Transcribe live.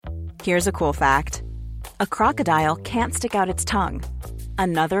Here's a cool fact. A crocodile can't stick out its tongue.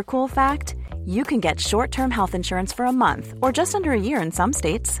 Another cool fact, you can get short-term health insurance for a month or just under a year in some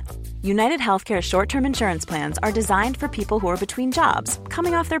states. United Healthcare short-term insurance plans are designed for people who are between jobs,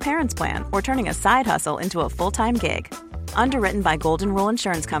 coming off their parents' plan, or turning a side hustle into a full-time gig. Underwritten by Golden Rule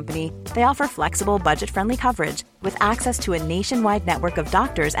Insurance Company, they offer flexible, budget-friendly coverage with access to a nationwide network of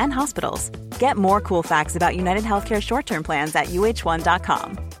doctors and hospitals. Get more cool facts about United Healthcare short-term plans at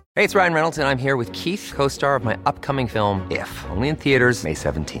uh1.com. Hey, it's Ryan Reynolds, and I'm here with Keith, co-star of my upcoming film, If, only in theaters May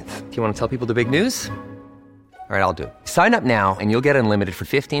 17th. Do you want to tell people the big news? All right, I'll do it. Sign up now and you'll get unlimited for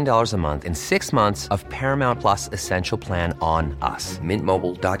 $15 a month and 6 months of Paramount Plus Essential Plan on us.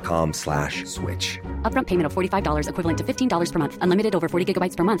 MintMobile.com/switch. Upfront payment of $45 equivalent to $15 per month. Unlimited over 40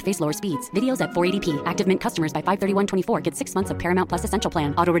 gigabytes per month. Face lower speeds. Videos at 480p. Active Mint customers by 531.24 get 6 months of Paramount Plus Essential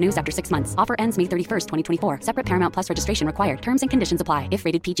Plan. Auto renews after 6 months. Offer ends May 31st, 2024. Separate Paramount Plus registration required. Terms and conditions apply if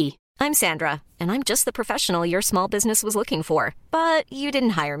rated PG. I'm Sandra, and I'm just the professional your small business was looking for. But you didn't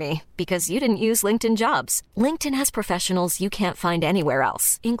hire me because you didn't use LinkedIn Jobs. LinkedIn has professionals you can't find anywhere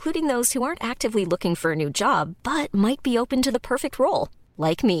else, including those who aren't actively looking for a new job, but might be open to the perfect role,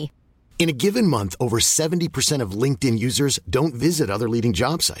 like me. In a given month, over 70% of LinkedIn users don't visit other leading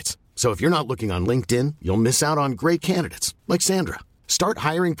job sites. So if you're not looking on LinkedIn, you'll miss out on great candidates like Sandra. Start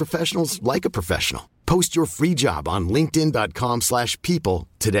hiring professionals like a professional. Post your free job on linkedin.com/people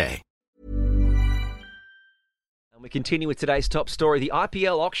today. We continue with today's top story. The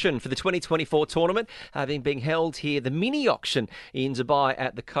IPL auction for the 2024 tournament being held here, the mini auction in Dubai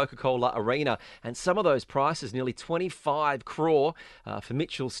at the Coca-Cola Arena. And some of those prices, nearly 25 crore for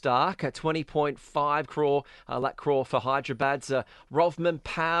Mitchell Stark, 20.5 crore, lakh crore for Hyderabad's Rovman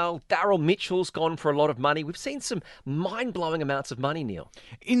Powell. Daryl Mitchell's gone for a lot of money. We've seen some mind-blowing amounts of money, Neil.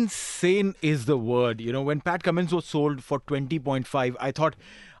 Insane is the word. You know, when Pat Cummins was sold for 20.5,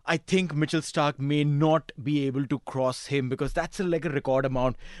 I think Mitchell Stark may not be able to cross him because that's like a record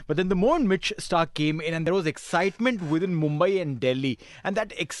amount. But then the moment Mitch Stark came in and there was excitement within Mumbai and Delhi, and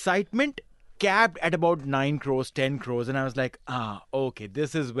that excitement capped at about 9 crores, 10 crores. And I was like, okay,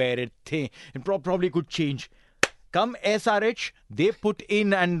 this is where it probably could change. Come SRH, they put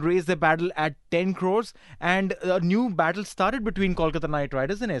in and raised the battle at 10 crores and a new battle started between Kolkata Knight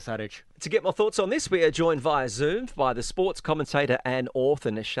Riders and SRH. To get more thoughts on this, we are joined via Zoom by the sports commentator and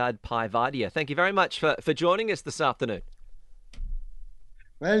author Nishad Vaidya. Thank you very much for joining us this afternoon.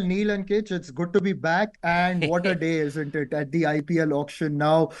 Well, Neil and Kitch, it's good to be back. And what a day, isn't it, at the IPL auction.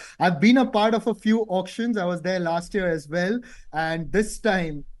 Now, I've been a part of a few auctions. I was there last year as well. And this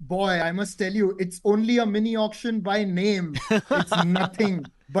time, boy, I must tell you, it's only a mini auction by name. It's nothing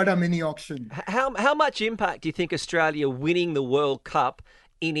but a mini auction. How much impact do you think Australia winning the World Cup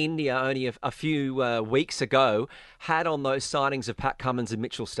in India only a few weeks ago had on those signings of Pat Cummins and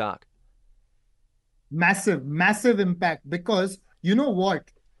Mitchell Stark? Massive, massive impact, because you know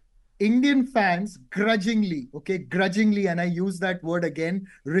what? Indian fans grudgingly, and I use that word again,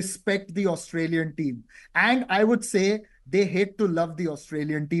 respect the Australian team. And I would say they hate to love the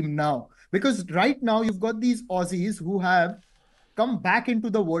Australian team now. Because right now you've got these Aussies who have come back into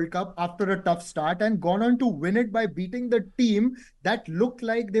the World Cup after a tough start and gone on to win it by beating the team that looked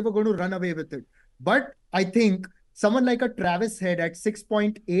like they were going to run away with it. But I think someone like a Travis Head at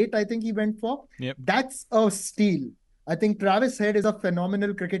 6.8, I think he went for. Yep. That's a steal. I think Travis Head is a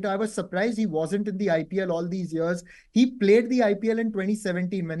phenomenal cricketer. I was surprised he wasn't in the IPL all these years. He played the IPL in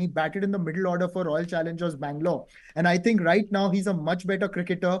 2017 when he batted in the middle order for Royal Challengers Bangalore. And I think right now he's a much better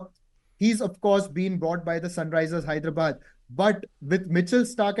cricketer. He's, of course, been bought by the Sunrisers Hyderabad. But with Mitchell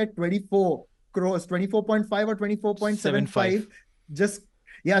Stark at 24 crores, 24.5 or 24.75,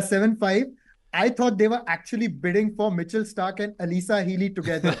 7.5. I thought they were actually bidding for Mitchell Stark and Alisa Healy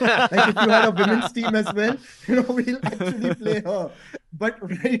together. Like if you had a women's team as well, we'll actually play her. But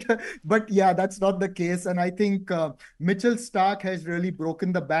yeah, that's not the case. And I think Mitchell Stark has really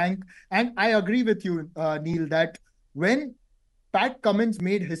broken the bank. And I agree with you, Neil, that when Pat Cummins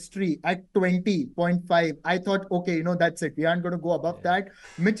made history at 20.5, I thought, okay, that's it. We aren't going to go above that.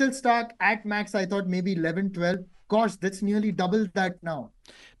 Mitchell Stark at max, I thought maybe 11, 12. Gosh, that's nearly double that now.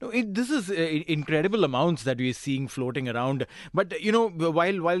 No, this is incredible amounts that we're seeing floating around. But,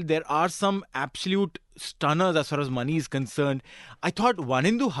 while there are some absolute stunners as far as money is concerned, I thought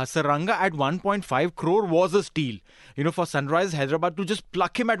Wanindu Hasaranga at 1.5 crore was a steal. For Sunrise Hyderabad to just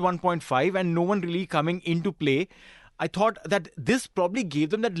pluck him at 1.5 and no one really coming into play. I thought that this probably gave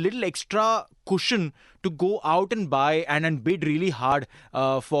them that little extra cushion to go out and buy and bid really hard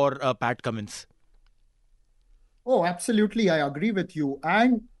for Pat Cummins. Oh, absolutely. I agree with you.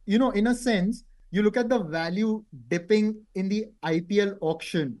 And, in a sense, you look at the value dipping in the IPL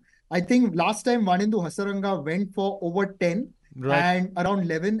auction I think last time Vanindu Hasaranga went for over 10 Right. and around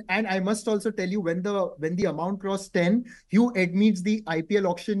 11. And I must also tell you, when the amount crossed 10, Hugh Edmeades, the IPL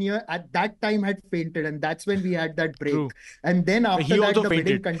auctioneer, at that time had fainted. And that's when we had that break. True. And then after He that, also the bidding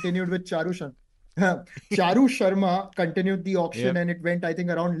fainted. continued with Charu Sharma. Charu Sharma continued the auction Yep. and it went, I think,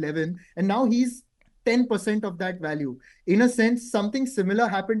 around 11. And now he's 10% of that value. In a sense, something similar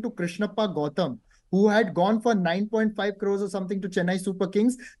happened to Krishnappa Gautam, who had gone for 9.5 crores or something to Chennai Super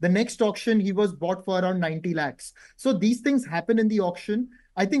Kings. The next auction, he was bought for around 90 lakhs. So these things happen in the auction.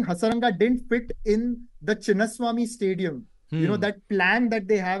 I think Hasaranga didn't fit in the Chinnaswamy Stadium. That plan that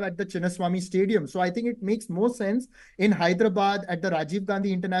they have at the Chinnaswamy Stadium. So I think it makes more sense in Hyderabad at the Rajiv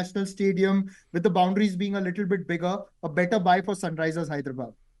Gandhi International Stadium, with the boundaries being a little bit bigger, a better buy for Sunrisers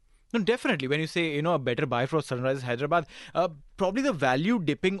Hyderabad. No, definitely. When you say, a better buy for Sunrisers Hyderabad, probably the value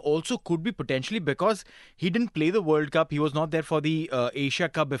dipping also could be potentially because he didn't play the World Cup. He was not there for the Asia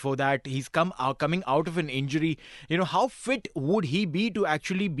Cup before that. He's coming out of an injury. How fit would he be to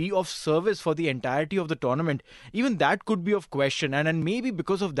actually be of service for the entirety of the tournament? Even that could be of question. And maybe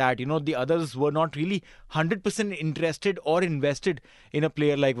because of that, the others were not really 100% interested or invested in a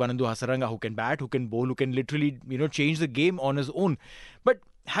player like Vanindu Hasaranga, who can bat, who can bowl, who can literally, change the game on his own. But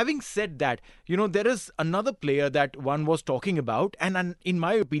having said that, there is another player that one was talking about and in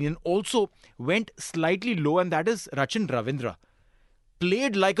my opinion also went slightly low, and that is Rachin Ravindra.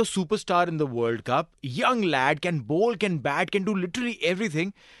 Played like a superstar in the World Cup. Young lad, can bowl, can bat, can do literally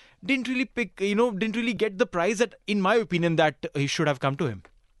everything. Didn't really get the prize that, in my opinion, that he should have come to him.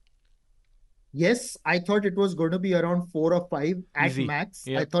 Yes, I thought it was going to be around 4 or 5 at Easy. max.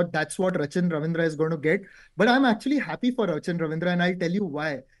 Yeah. I thought that's what Rachin Ravindra is going to get. But I'm actually happy for Rachin Ravindra, and I'll tell you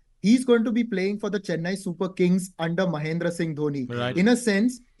why. He's going to be playing for the Chennai Super Kings under Mahendra Singh Dhoni. Right. In a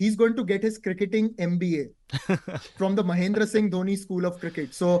sense, he's going to get his cricketing MBA from the Mahendra Singh Dhoni School of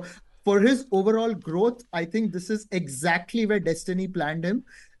Cricket. So for his overall growth, I think this is exactly where destiny planned him.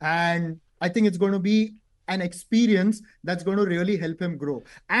 And I think it's going to be an experience that's going to really help him grow.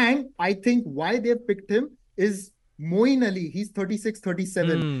 And I think why they've picked him is Moeen Ali. He's 36,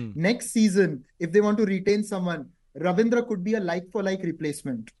 37. Next season, if they want to retain someone, Ravindra could be a like-for-like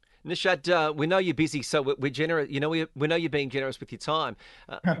replacement. Nishad, we know you're busy, so we're generous. We know you're being generous with your time.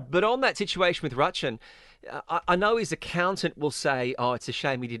 But on that situation with Rachin, I know his accountant will say, "Oh, it's a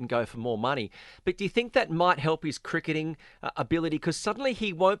shame he didn't go for more money." But do you think that might help his cricketing ability? Because suddenly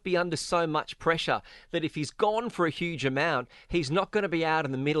he won't be under so much pressure that if he's gone for a huge amount, he's not going to be out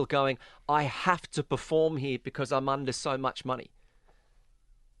in the middle going, "I have to perform here because I'm under so much money."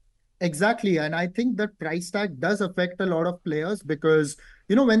 Exactly. And I think that price tag does affect a lot of players because,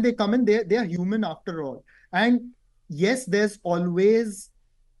 when they come in, they are human after all. And yes, there's always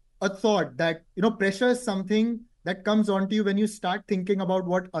a thought that, pressure is something that comes onto you when you start thinking about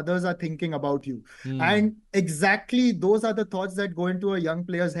what others are thinking about you. And exactly those are the thoughts that go into a young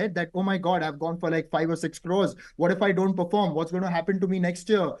player's head that, oh my God, I've gone for like 5 or 6 crores. What if I don't perform? What's going to happen to me next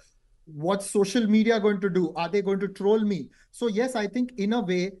year? What's social media going to do? Are they going to troll me? So yes, I think in a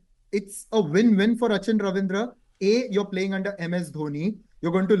way, it's a win-win for Rachin Ravindra. A, you're playing under MS Dhoni.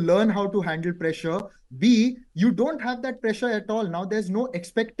 You're going to learn how to handle pressure. B, you don't have that pressure at all. Now there's no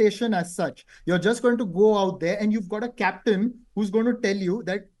expectation as such. You're just going to go out there and you've got a captain who's going to tell you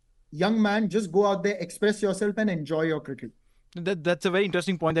that, young man, just go out there, express yourself and enjoy your cricket. That's a very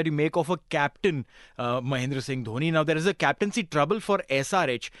interesting point that you make of a captain, Mahendra Singh Dhoni. Now, there is a captaincy trouble for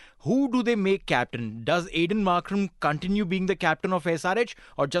SRH. Who do they make captain? Does Aiden Markram continue being the captain of SRH?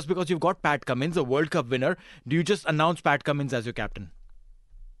 Or just because you've got Pat Cummins, a World Cup winner, do you just announce Pat Cummins as your captain?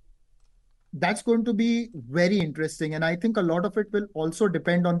 That's going to be very interesting. And I think a lot of it will also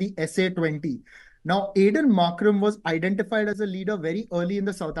depend on the SA20. Now, Aiden Markram was identified as a leader very early in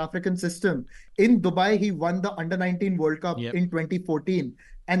the South African system. In Dubai, he won the Under-19 World Cup in 2014.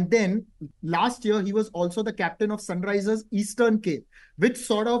 And then last year, he was also the captain of Sunrisers Eastern Cape, which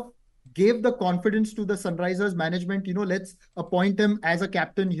sort of gave the confidence to the Sunrisers management, let's appoint him as a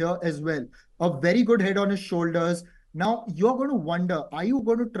captain here as well. A very good head on his shoulders. Now, you're going to wonder, are you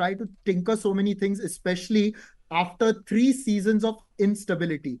going to try to tinker so many things, especially after 3 seasons of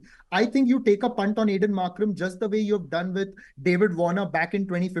instability? I think you take a punt on Aiden Markram just the way you've done with David Warner back in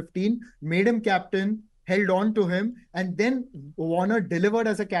 2015, made him captain, held on to him, and then Warner delivered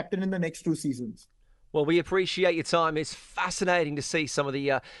as a captain in the next 2 seasons. Well, we appreciate your time. It's fascinating to see some of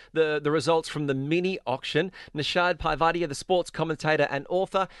the results from the mini auction. Nishad Vaidya, the sports commentator and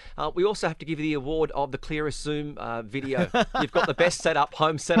author. We also have to give you the award of the clearest Zoom video. You've got the best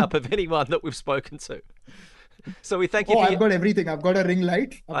home setup of anyone that we've spoken to. So we thank you. I've got everything. I've got a ring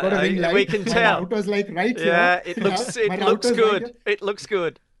light. We can tell. My router's like right here. Yeah, it looks good. It looks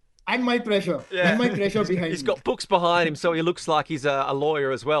good. And my treasure. And my treasure behind He's me. got books behind him, so he looks like he's a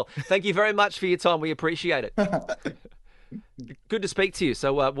lawyer as well. Thank you very much for your time. We appreciate it. Good to speak to you.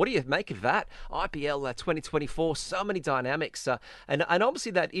 So what do you make of that? IPL 2024, so many dynamics. And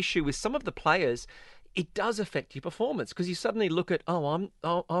obviously that issue with some of the players, it does affect your performance because you suddenly look at, I'm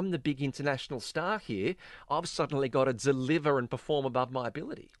the big international star here. I've suddenly got to deliver and perform above my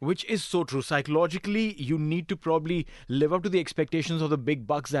ability. Which is so true. Psychologically, you need to probably live up to the expectations of the big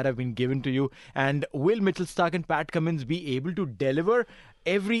bucks that have been given to you. And will Mitchell Starc and Pat Cummins be able to deliver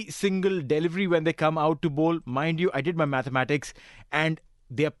every single delivery when they come out to bowl? Mind you, I did my mathematics and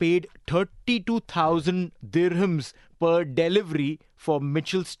they are paid 32,000 dirhams per delivery for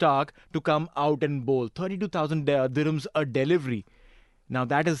Mitchell Starc to come out and bowl. 32,000 dirhams a delivery. Now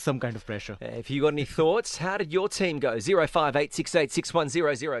that is some kind of pressure. If you got any thoughts, how did your team go?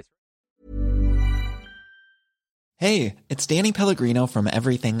 058686100. Hey, it's Danny Pellegrino from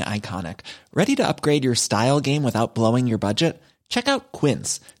Everything Iconic. Ready to upgrade your style game without blowing your budget? Check out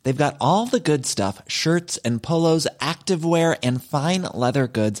Quince. They've got all the good stuff, shirts and polos, activewear, and fine leather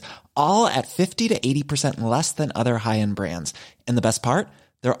goods, all at 50 to 80% less than other high-end brands. And the best part?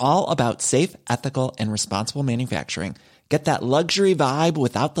 They're all about safe, ethical, and responsible manufacturing. Get that luxury vibe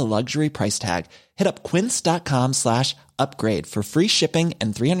without the luxury price tag. Hit up quince.com/upgrade for free shipping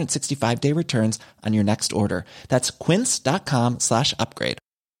and 365-day returns on your next order. That's quince.com/upgrade.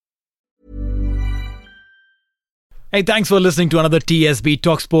 Hey, thanks for listening to another TSB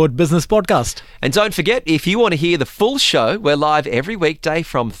Talksport Business Podcast. And don't forget, if you want to hear the full show, we're live every weekday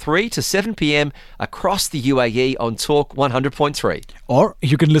from 3 to 7 p.m. across the UAE on Talk 100.3. Or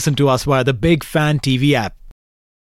you can listen to us via the Big Fan TV app.